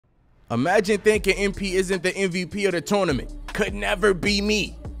Imagine thinking MP isn't the MVP of the tournament. Could never be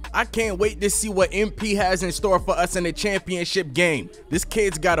me. I can't wait to see what MP has in store for us in the championship game. This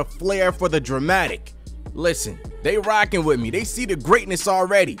kid's got a flair for the dramatic. Listen, they rocking with me. They see the greatness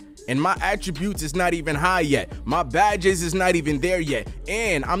already. And my attributes is not even high yet. My badges is not even there yet.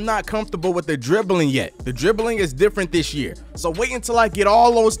 And I'm not comfortable with the dribbling yet. The dribbling is different this year. So wait until I get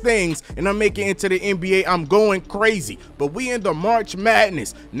all those things and I make it into the NBA. I'm going crazy. But we in the March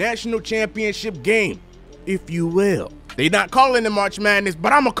Madness National Championship game, if you will. They not calling it March Madness,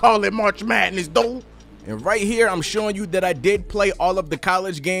 but I'm gonna call it March Madness, though. And right here, I'm showing you that I did play all of the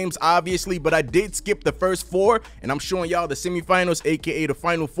college games, obviously, but I did skip the first 4, and I'm showing y'all the semifinals, aka the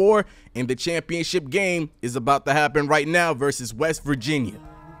final 4, and the championship game is about to happen right now versus West Virginia.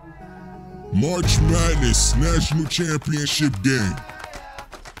 March Madness National Championship game.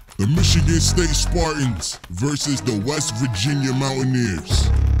 The Michigan State Spartans versus the West Virginia Mountaineers.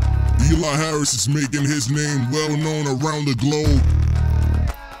 Eli Harris is making his name well known around the globe.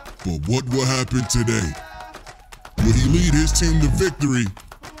 But what will happen today? Will he lead his team to victory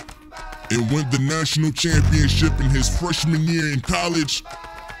and win the national championship in his freshman year in college?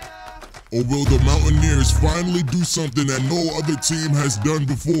 Or will the Mountaineers finally do something that no other team has done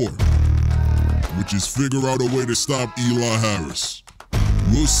before, which is figure out a way to stop Eli Harris?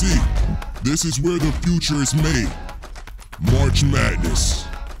 We'll see. This is where the future is made. March Madness.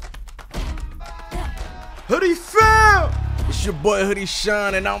 Hoodie fam! It's your boy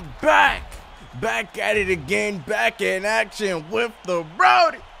HoodieShawnn and I'm back at it again, back in action with the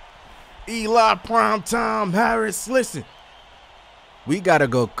Brody. Eli Primetime Harris, listen, we gotta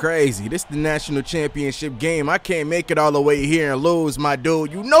go crazy. This is the national championship game. I can't make it all the way here and lose, my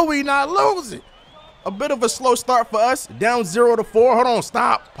dude. You know we not losing. A bit of a slow start for us, down 0-4. Hold on,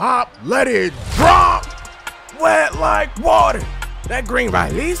 stop, pop, let it drop. Wet like water. That green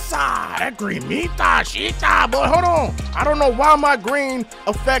Ralisa, that green Mita, Shita, but hold on. I don't know why my green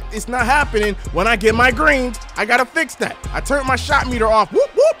effect is not happening when I get my greens. I gotta fix that. I turned my shot meter off. Whoop,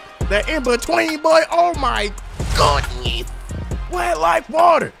 whoop. That in between, boy, oh my goodness. Wet like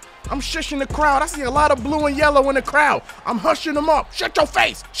water. I'm shushing the crowd. I see a lot of blue and yellow in the crowd. I'm hushing them up. Shut your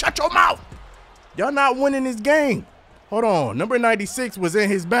face, shut your mouth. Y'all not winning this game. Hold on, number 96 was in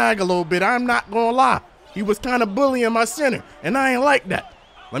his bag a little bit. I'm not gonna lie. He was kind of bullying my center, and I ain't like that.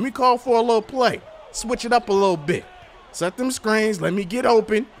 Let me call for a little play. Switch it up a little bit. Set them screens, let me get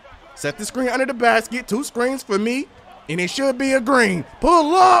open. Set the screen under the basket, 2 screens for me, and it should be a green.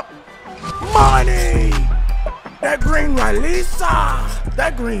 Pull up, money! That green Ralisa,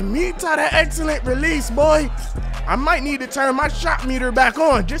 that green Mita, that excellent release, boy. I might need to turn my shot meter back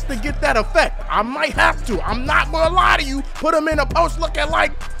on just to get that effect. I might have to, I'm not gonna lie to you. Put him in a post looking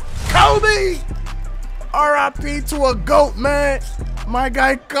like Kobe. R.I.P. to a GOAT, man. My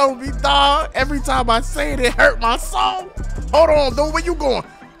guy Kobe, dog. Every time I say it, it hurt my soul. Hold on, dude. Where you going?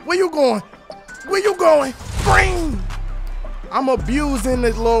 Where you going? Where you going? Green. I'm abusing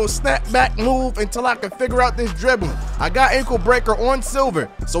this little snap back move until I can figure out this dribbling. I got ankle breaker on silver,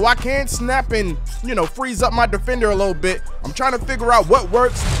 so I can snap and, you know, freeze up my defender a little bit. I'm trying to figure out what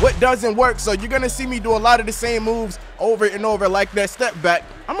works, what doesn't work. So you're gonna see me do a lot of the same moves over and over like that step back.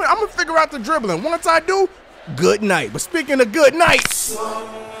 I'm gonna figure out the dribbling. Once I do, good night. But speaking of good night,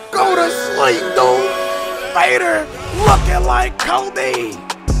 go to sleep, dude. Vader looking like Kobe.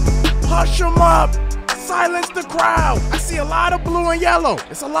 Hush him up. Silence the crowd. I see a lot of blue and yellow.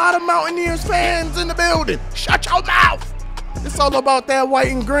 It's a lot of Mountaineers fans in the building. Shut your mouth. It's all about that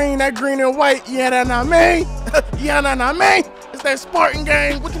white and green, that green and white. Yeah, that not me. Yeah, that not me. It's that Spartan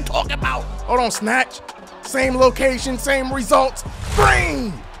game. What you talking about? Hold on, Snatch. Same location, same results.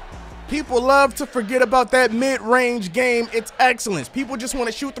 Green. People love to forget about that mid-range game. It's excellence. People just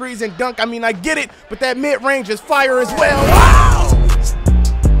want to shoot threes and dunk. I mean, I get it, but that mid-range is fire as well. Wow!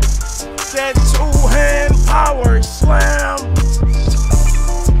 That two-hand power slam.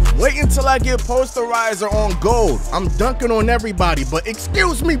 Wait until I get posterizer on gold. I'm dunking on everybody, but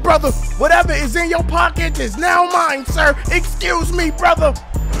excuse me, brother. Whatever is in your pocket is now mine, sir. Excuse me, brother.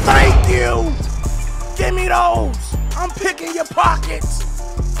 Thank you. Give me those. I'm picking your pockets.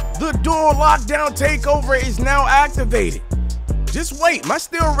 The dual lockdown takeover is now activated. Just wait, my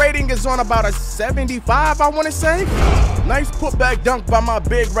steal rating is on about a 75, I want to say. Nice putback dunk by my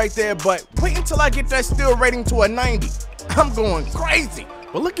big right there, but wait until I get that steal rating to a 90. I'm going crazy.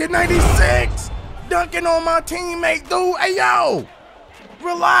 But look at 96, dunking on my teammate, dude. Hey, yo,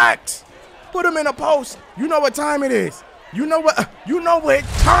 relax. Put him in a post. You know what time it is. You know what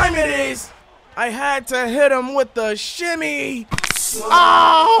time it is. I had to hit him with the shimmy.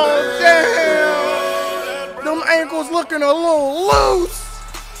 Oh, damn. Them ankles looking a little loose.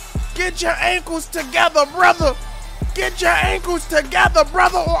 Get your ankles together, brother. Get your ankles together,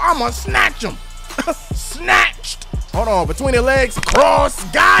 brother, or I'ma snatch him. Snatched. Hold on, between the legs, cross,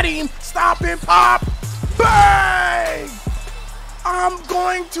 got him. Stop and pop. Bang! I'm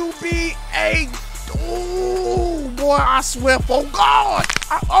going to be a, ooh, boy, I swear for God.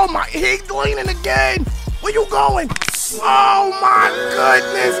 Oh my, he's leaning again. Where you going? Oh my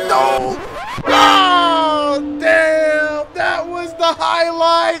goodness, dude. Oh, damn, that was the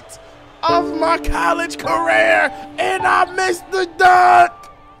highlight of my college career, and I missed the dunk.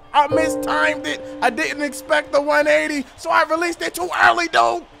 I mistimed it. I didn't expect the 180, so I released it too early,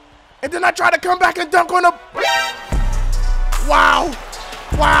 dude. And then I tried to come back and dunk on the, wow,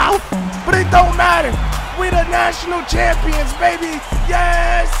 but it don't matter. We the national champions, baby.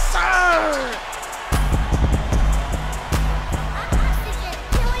 Yes, sir.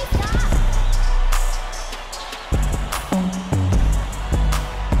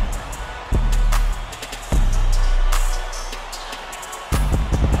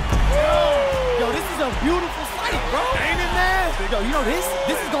 Beautiful sight, bro. Ain't it, man? Yo, you know this?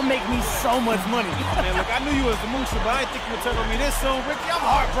 This is gonna make me so much money. Oh, man, look, I knew you was the Moosa, but I didn't think you would turn on me this soon, Ricky. I'm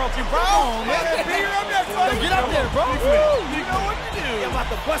heartbroken, bro. Come on, man. Be up there, buddy. Get up there, bro. You know what to do. I'm about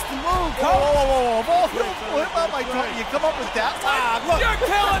to bust the move, Whoa, whoa, whoa, whoa. Like, you come up with that? Look. You're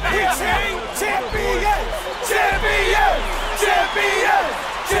killing me, champion! Champion! Champion!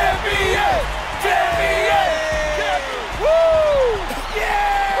 Champion! Champion! Woo!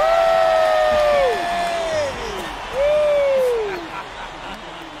 Yeah!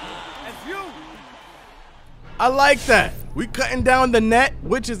 I like that. We cutting down the net,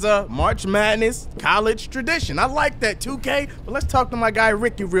 which is a March Madness college tradition. I like that, 2K. But let's talk to my guy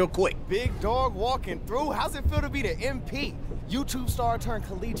Ricky real quick. Big dog walking through. How's it feel to be the MP? YouTube star turned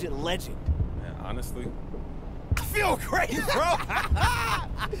collegiate legend. Man, honestly, I feel great, bro.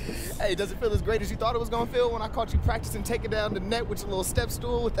 Hey, does it feel as great as you thought it was gonna feel when I caught you practicing taking down the net with your little step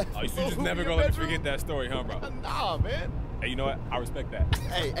stool with that? oh, you just never gonna let me forget that story, huh, bro? Nah, man. Hey, you know what? I respect that.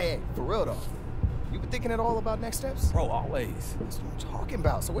 Hey, for real though. You been thinking at all about next steps? Bro, always. That's what I'm talking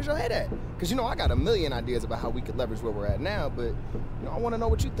about. So where's your head at? Because, you know, I got a million ideas about how we could leverage where we're at now, but, you know, I want to know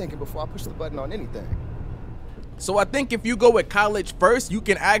what you're thinking before I push the button on anything. So I think if you go with college first, you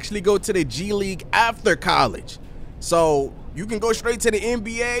can actually go to the G League after college. So you can go straight to the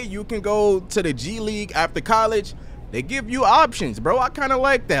NBA. You can go to the G League after college. They give you options, bro. I kind of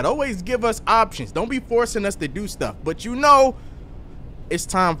like that. Always give us options. Don't be forcing us to do stuff. But, you know, it's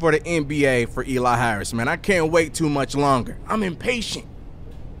time for the NBA for Eli Harris, man. I can't wait too much longer. I'm impatient.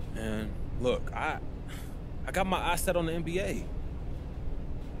 Man, look, I got my eyes set on the NBA.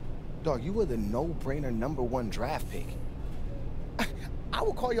 Dog, you were the no-brainer #1 draft pick. I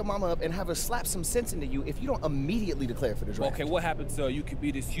will call your mama up and have her slap some sense into you if you don't immediately declare for the draft. Okay, what happened to you could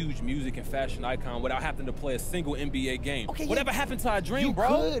be this huge music and fashion icon without having to play a single NBA game? Okay, whatever happened to our dream, you bro?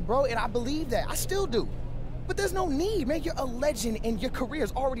 You could, bro, and I believe that. I still do. But there's no need, man. You're a legend and your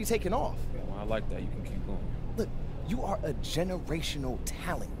career's already taken off. Yeah, well, I like that. You can keep going. Look, you are a generational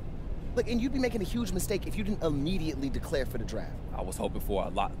talent. Look, and you'd be making a huge mistake if you didn't immediately declare for the draft. I was hoping for a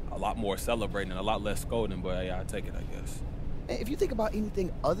lot more celebrating, a lot less scolding, but yeah, I take it, I guess. And if you think about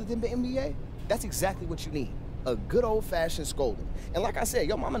anything other than the NBA, that's exactly what you need. A good old-fashioned scolding. And like I said,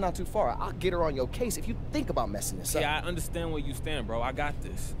 your mama not too far. I'll get her on your case if you think about messing this up. Yeah, I understand where you stand, bro. I got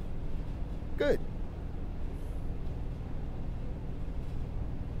this. Good.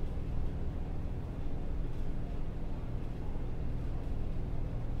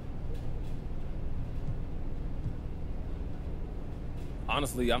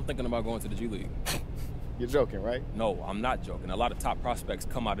 Honestly, I'm thinking about going to the G League. You're joking, right? No, I'm not joking. A lot of top prospects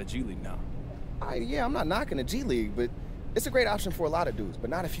come out of G League now. Yeah, I'm not knocking the G League, but it's a great option for a lot of dudes, but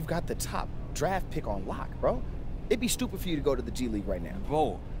not if you've got the top draft pick on lock, bro. It'd be stupid for you to go to the G League right now.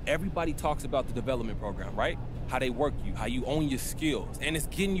 Bro, everybody talks about the development program, right? How they work you, how you own your skills, and it's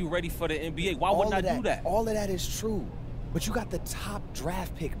getting you ready for the NBA. Why wouldn't I do that? All of that is true, but you got the top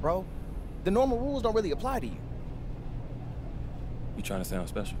draft pick, bro. The normal rules don't really apply to you. You trying to sound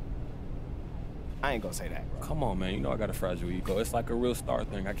special? I ain't gonna say that, bro. Come on, man. You know I got a fragile ego. It's like a real star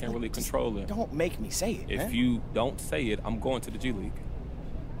thing. I can't really control it. Don't make me say it, If you don't say it, I'm going to the G League.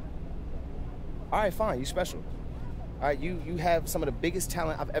 All right, fine. You special. All right, you have some of the biggest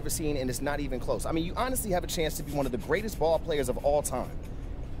talent I've ever seen, and it's not even close. I mean, you honestly have a chance to be one of the greatest ball players of all time.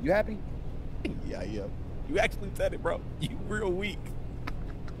 You happy? Yeah. You actually said it, bro. You real weak.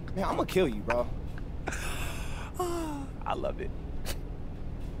 Man, I'm gonna kill you, bro. I love it.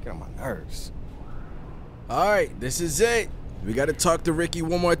 Get on my nerves. All right, this is it. We got to talk to Ricky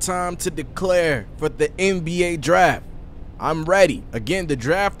one more time to declare for the NBA draft. I'm ready. Again, the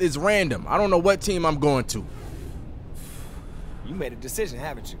draft is random. I don't know what team I'm going to. You made a decision,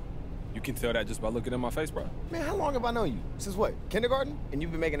 haven't you? You can tell that just by looking at my face, bro. Man, how long have I known you? Since what, kindergarten? And you've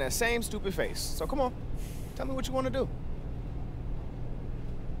been making that same stupid face. So come on, tell me what you want to do.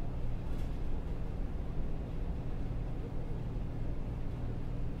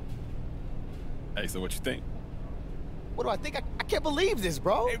 Hey, so what you think? What do I think? I can't believe this,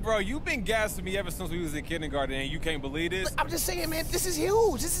 bro. Hey, bro, you've been gassing me ever since we was in kindergarten, and you can't believe this? Look, I'm just saying, man, this is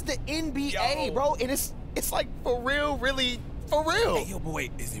huge. This is the NBA, Yo. bro. And it's like for real, really, for real. Hey, yo, but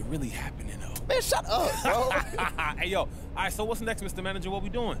wait, is it really happening, though? Man, shut up, bro. Hey, yo, all right, so what's next, Mr. Manager? What we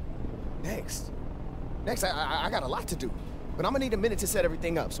doing? Next, I got a lot to do. But I'm gonna need a minute to set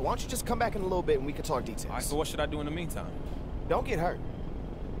everything up. So why don't you just come back in a little bit and we can talk details. All right, so what should I do in the meantime? Don't get hurt.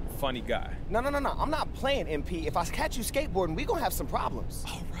 Funny guy. No. I'm not playing, MP. If I catch you skateboarding, we gonna have some problems.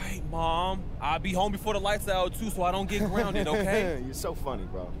 All right, Mom. I'll be home before the lights are out, too, so I don't get grounded, okay? You're so funny,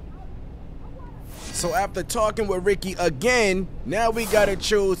 bro. So after talking with Ricky again, now we gotta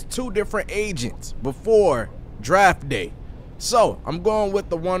choose 2 different agents before draft day. So I'm going with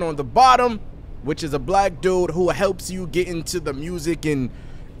the one on the bottom, which is a black dude who helps you get into the music and,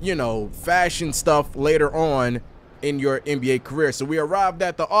 you know, fashion stuff later on in your NBA career. So we arrived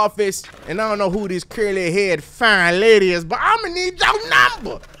at the office, and I don't know who this curly-haired fine lady is, but I'm gonna need your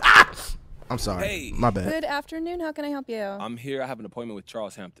number. Ah! I'm sorry. Hey. My bad. Good afternoon. How can I help you? I'm here. I have an appointment with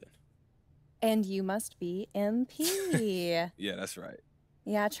Charles Hampton. And you must be MP. Yeah, that's right.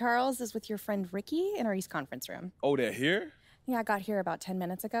 Yeah, Charles is with your friend Ricky in our East Conference room. Oh, they're here? Yeah, I got here about 10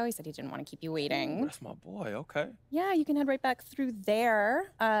 minutes ago. He said he didn't want to keep you Oh, waiting. that's my boy. Okay. Yeah, you can head right back through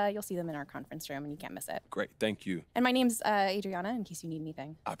there. You'll see them in our conference room, and you can't miss it. Great. Thank you. And my name's Adriana, in case you need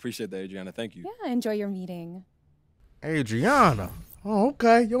anything. I appreciate that, Adriana. Thank you. Yeah, enjoy your meeting. Adriana. Oh,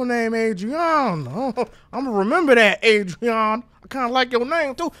 okay. Your name Adriana. Oh, I'm gonna remember that, Adriana. I kind of like your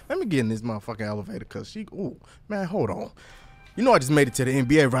name, too. Let me get in this motherfucking elevator, because she... Ooh, man, hold on. You know I just made it to the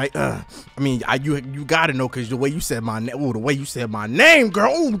NBA, right? I mean, you gotta know, because the way you said my name... Ooh, the way you said my name,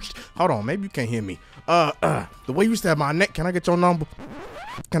 girl. Ooh, hold on. Maybe you can't hear me. The way you said my name... Can I get your number?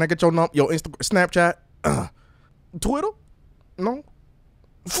 Can I get your number? Your Snapchat? Twitter? No?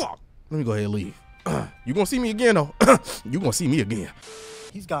 Fuck. Let me go ahead and leave. You gonna see me again, though? You gonna see me again.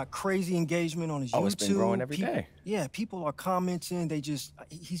 He's got crazy engagement on his YouTube. It's been growing every day. Yeah, people are commenting.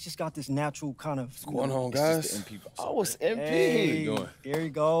 He's just got this natural kind of... What's going on, guys? Oh, it's MP. Hey, How you doing? there he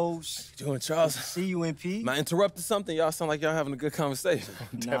goes. You doing, Charles? Good to see you, MP. Am I interrupting something? Y'all sound like y'all having a good conversation.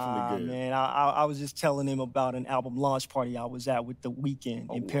 Nah, man. I was just telling him about an album launch party I was at with The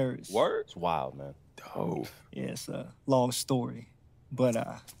Weeknd in Paris. Word? It's wild, man. Oh. Yeah, it's a long story. But,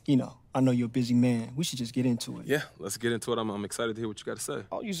 you know, I know you're a busy man. We should just get into it. Yeah, let's get into it. I'm excited to hear what you got to say.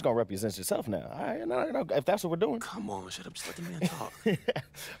 Oh, you just gonna represent yourself now. All right, no, if that's what we're doing. Come on, shut up. Just let the man talk.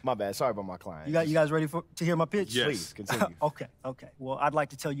 My bad. Sorry about my client. You guys ready to hear my pitch? Yes. Please, continue. Okay. Well, I'd like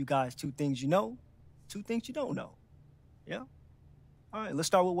to tell you guys 2 things you know, 2 things you don't know. Yeah? All right, let's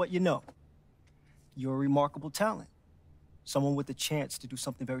start with what you know. You're a remarkable talent. Someone with a chance to do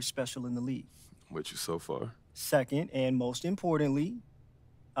something very special in the league. With you so far. Second, and most importantly,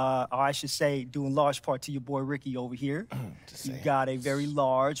 or I should say, due in large part to your boy Ricky over here, you got a very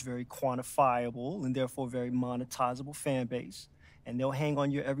large, very quantifiable, and therefore very monetizable fan base. And they'll hang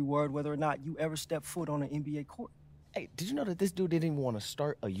on your every word whether or not you ever step foot on an NBA court. Hey, did you know that this dude didn't even want to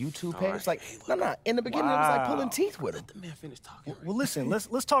start a YouTube page? right. Like, Hey, look, no. In the beginning, it was like pulling teeth with him. Let the man finish talking. Well, listen,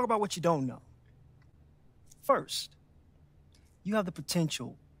 let's talk about what you don't know. First, you have the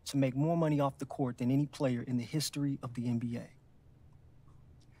potential to make more money off the court than any player in the history of the NBA.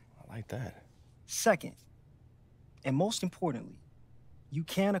 I like that. Second, and most importantly, you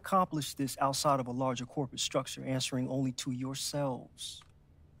can accomplish this outside of a larger corporate structure, answering only to yourselves,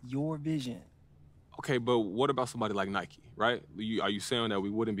 your vision. Okay, but what about somebody like Nike, right? Are you saying that we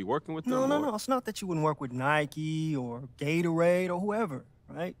wouldn't be working with them? No. It's not that you wouldn't work with Nike or Gatorade or whoever,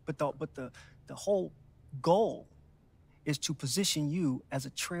 right? But the whole goal is to position you as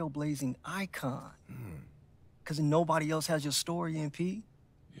a trailblazing icon. Because nobody else has your story, MP.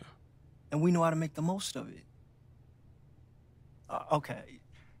 Yeah. And we know how to make the most of it. Okay.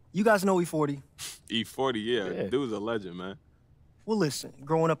 You guys know E40? E40, yeah. Dude's a legend, man. Well, listen,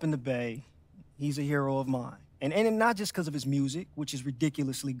 growing up in the Bay, he's a hero of mine. And not just because of his music, which is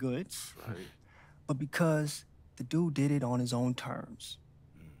ridiculously good, Right. but because the dude did it on his own terms.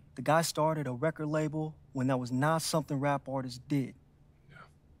 The guy started a record label when that was not something rap artists did. Yeah.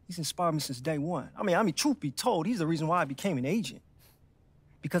 He's inspired me since day one. I mean, truth be told, he's the reason why I became an agent.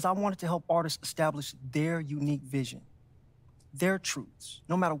 Because I wanted to help artists establish their unique vision, their truths,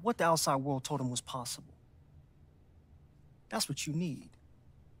 no matter what the outside world told them was possible. That's what you need.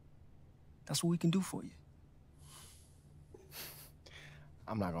 That's what we can do for you.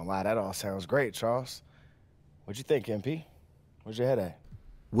 I'm not gonna lie, that all sounds great, Charles. What'd you think, MP? Where's your head at?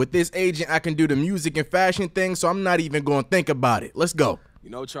 With this agent, I can do the music and fashion thing, so I'm not even going to think about it. Let's go. You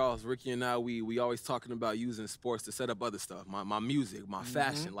know, Charles, Ricky and I, we always talking about using sports to set up other stuff. My music, my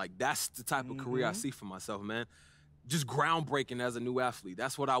fashion. Like, that's the type of career I see for myself, man. Just groundbreaking as a new athlete.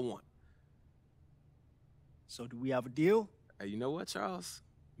 That's what I want. So do we have a deal? Hey, you know what, Charles?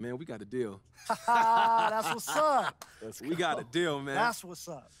 Man, we got a deal. That's what's up. We got a deal, man. That's what's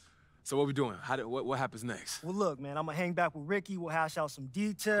up. So what we doing? What happens next? Well, look, man, I'm going to hang back with Ricky. We'll hash out some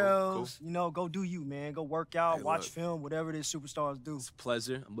details. Cool. You know, go do you, man. Go work out, watch film, whatever it is superstars do. It's a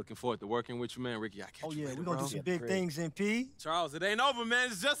pleasure. I'm looking forward to working with you, man. Ricky, I catch you later, we're going to do some big things, MP. Charles, it ain't over,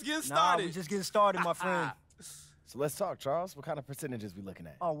 man. It's just getting started. Nah, we're just getting started, my friend. So let's talk, Charles. What kind of percentages we looking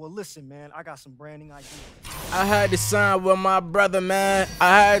at? Oh, well, listen, man. I got some branding ideas. I had to sign with my brother, man.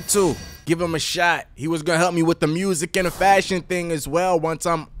 I had to give him a shot. He was going to help me with the music and the fashion thing as well once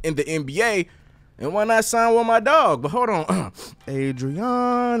I'm in the NBA. And why not sign with my dog? But hold on.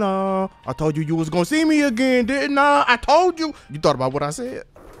 Adriana, I told you was going to see me again, didn't I? I told you. You thought about what I said?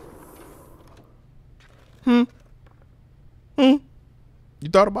 You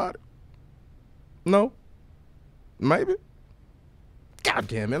thought about it? No? Maybe? God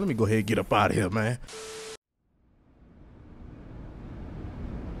damn, man. Let me go ahead and get up out of here, man.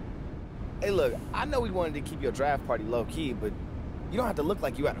 Hey, look, I know we wanted to keep your draft party low-key, but you don't have to look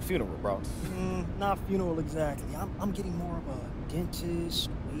like you at a funeral, bro. Not funeral exactly. I'm getting more of a dentist,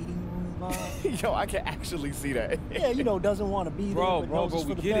 waiting room vibe. Yo, I can actually see that. Yeah, you know, doesn't want to be there. Bro,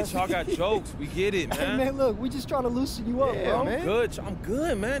 we get it. Y'all got jokes. We get it, man. Hey, man, look, we just trying to loosen you up, bro. Man. I'm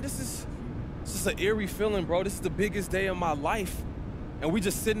good, man. This is an eerie feeling, bro. This is the biggest day of my life. And we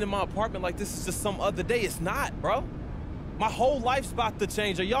just sitting in my apartment like this is just some other day. It's not, bro. My whole life's about to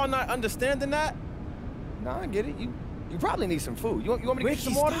change. Are y'all not understanding that? Nah, I get it. You probably need some food. You want me to get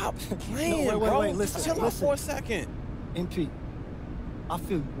some water? Stop playing, no, bro. Wait, listen. Chill out for a second. MP, I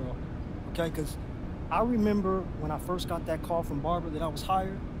feel you, bro. Okay, because I remember when I first got that call from Barbara that I was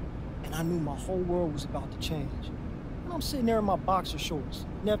hired, and I knew my whole world was about to change. And I'm sitting there in my boxer shorts.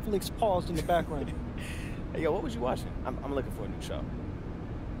 Netflix paused in the background. Hey, yo, what was you watching? I'm looking for a new show.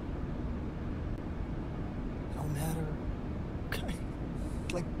 No matter. Okay.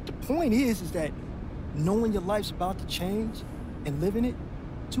 Like, the point is that knowing your life's about to change and living it,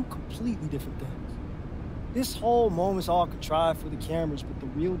 two completely different things. This whole moment's all contrived for the cameras, but the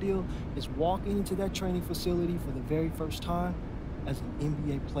real deal is walking into that training facility for the very first time as an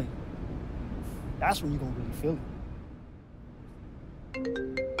NBA player. That's when you're gonna really feel it.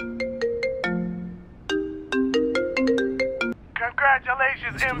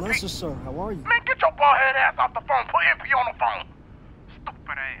 Congratulations, Mr. MP. Lesser, sir, how are you? Man, get your bald head ass off the phone. Put MP on the phone.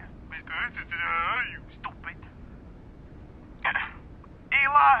 Stupid ass. You stupid.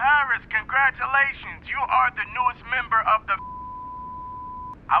 Eli Harris, congratulations. You are the newest member of the...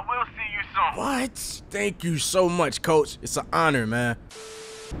 I will see you soon. What? Thank you so much, Coach. It's an honor, man.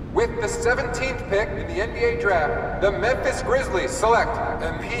 With the 17th pick in the NBA draft, the Memphis Grizzlies select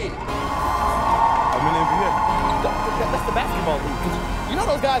MP. I'm in the NBA. That's the basketball league. You know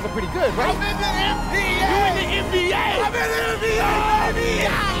those guys are pretty good, right? I'm in the NBA. You in the NBA. I'm in the NBA, baby.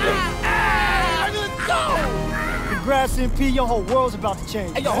 Let's go. Congrats, MP. Your whole world's about to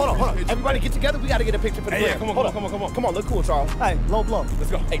change. Hey, yo, hold on. Everybody get together. We got to get a picture for the Hey, gram. come on. Come on, look cool, Charles. Hey, low blow.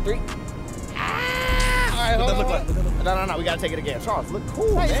 Let's go. Hey, 3. All right, hold on. No, we got to take it again. Charles, look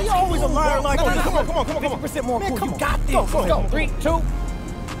cool, man. Hey, you always a liar like that. Come on. 50% more cool. You got this. Go. 3, 2.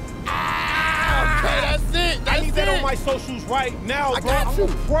 Okay, that's it. I need that on my socials right now, bro. I got you.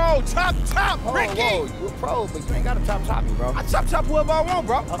 Pro, top, Ricky. Whoa, you a pro, but you ain't got to top me, bro. I chop whoever I want,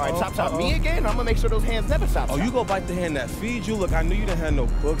 bro. All right, chop me again. I'm going to make sure those hands never chop. Oh, you go bite the hand that feeds you? Look, I knew you didn't have no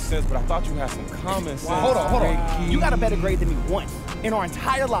book sense, but I thought you had some common sense. Hold on. Ricky. You got a better grade than me once in our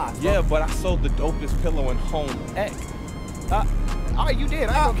entire lives, bro. Yeah, but I sold the dopest pillow in home. Hey. All right, you did.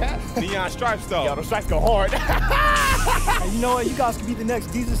 I ain't gonna cap. Neon stripes, though. Yo, the stripes go hard. Hey, you know what? You guys could be the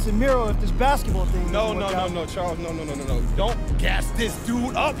next Jesus and Miro if this basketball thing No, Charles, no. Don't gas this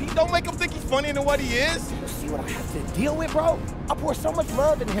dude up. Don't make him think he's funnier than what he is. You see what I have to deal with, bro? I pour so much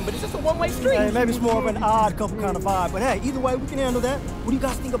love into him, but it's just a one-way street. Hey, maybe it's more of an odd couple kind of vibe. But hey, either way, we can handle that. What do you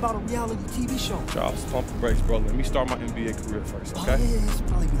guys think about a reality TV show? Charles, pump the brakes, bro. Let me start my NBA career first, okay? Oh, yeah, that's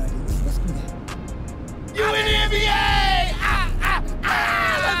probably a good idea. Let's do that. You in the NBA.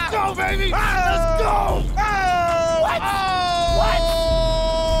 Let's go, baby. Let's go. What?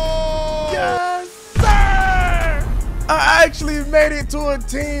 Yes, sir! I actually made it to a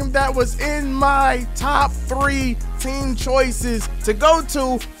team that was in my top 3 team choices to go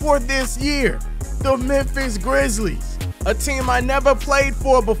to for this year. The Memphis Grizzlies, a team I never played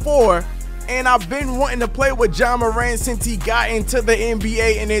for before, and I've been wanting to play with Ja Morant since he got into the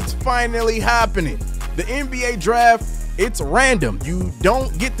NBA, and it's finally happening. The NBA draft, it's random. You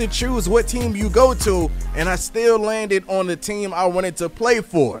don't get to choose what team you go to, and I still landed on the team I wanted to play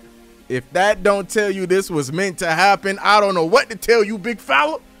for. If that don't tell you this was meant to happen, I don't know what to tell you, big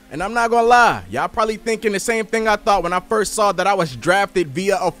fella. And I'm not gonna lie, y'all probably thinking the same thing I thought when I first saw that I was drafted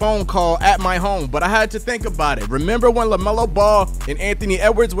via a phone call at my home, but I had to think about it. Remember when LaMelo Ball and Anthony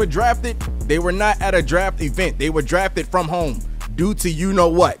Edwards were drafted? They were not at a draft event. They were drafted from home due to you know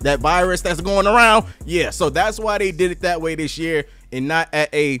what, that virus that's going around. Yeah, so that's why they did it that way this year and not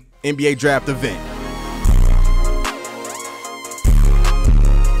at a NBA draft event.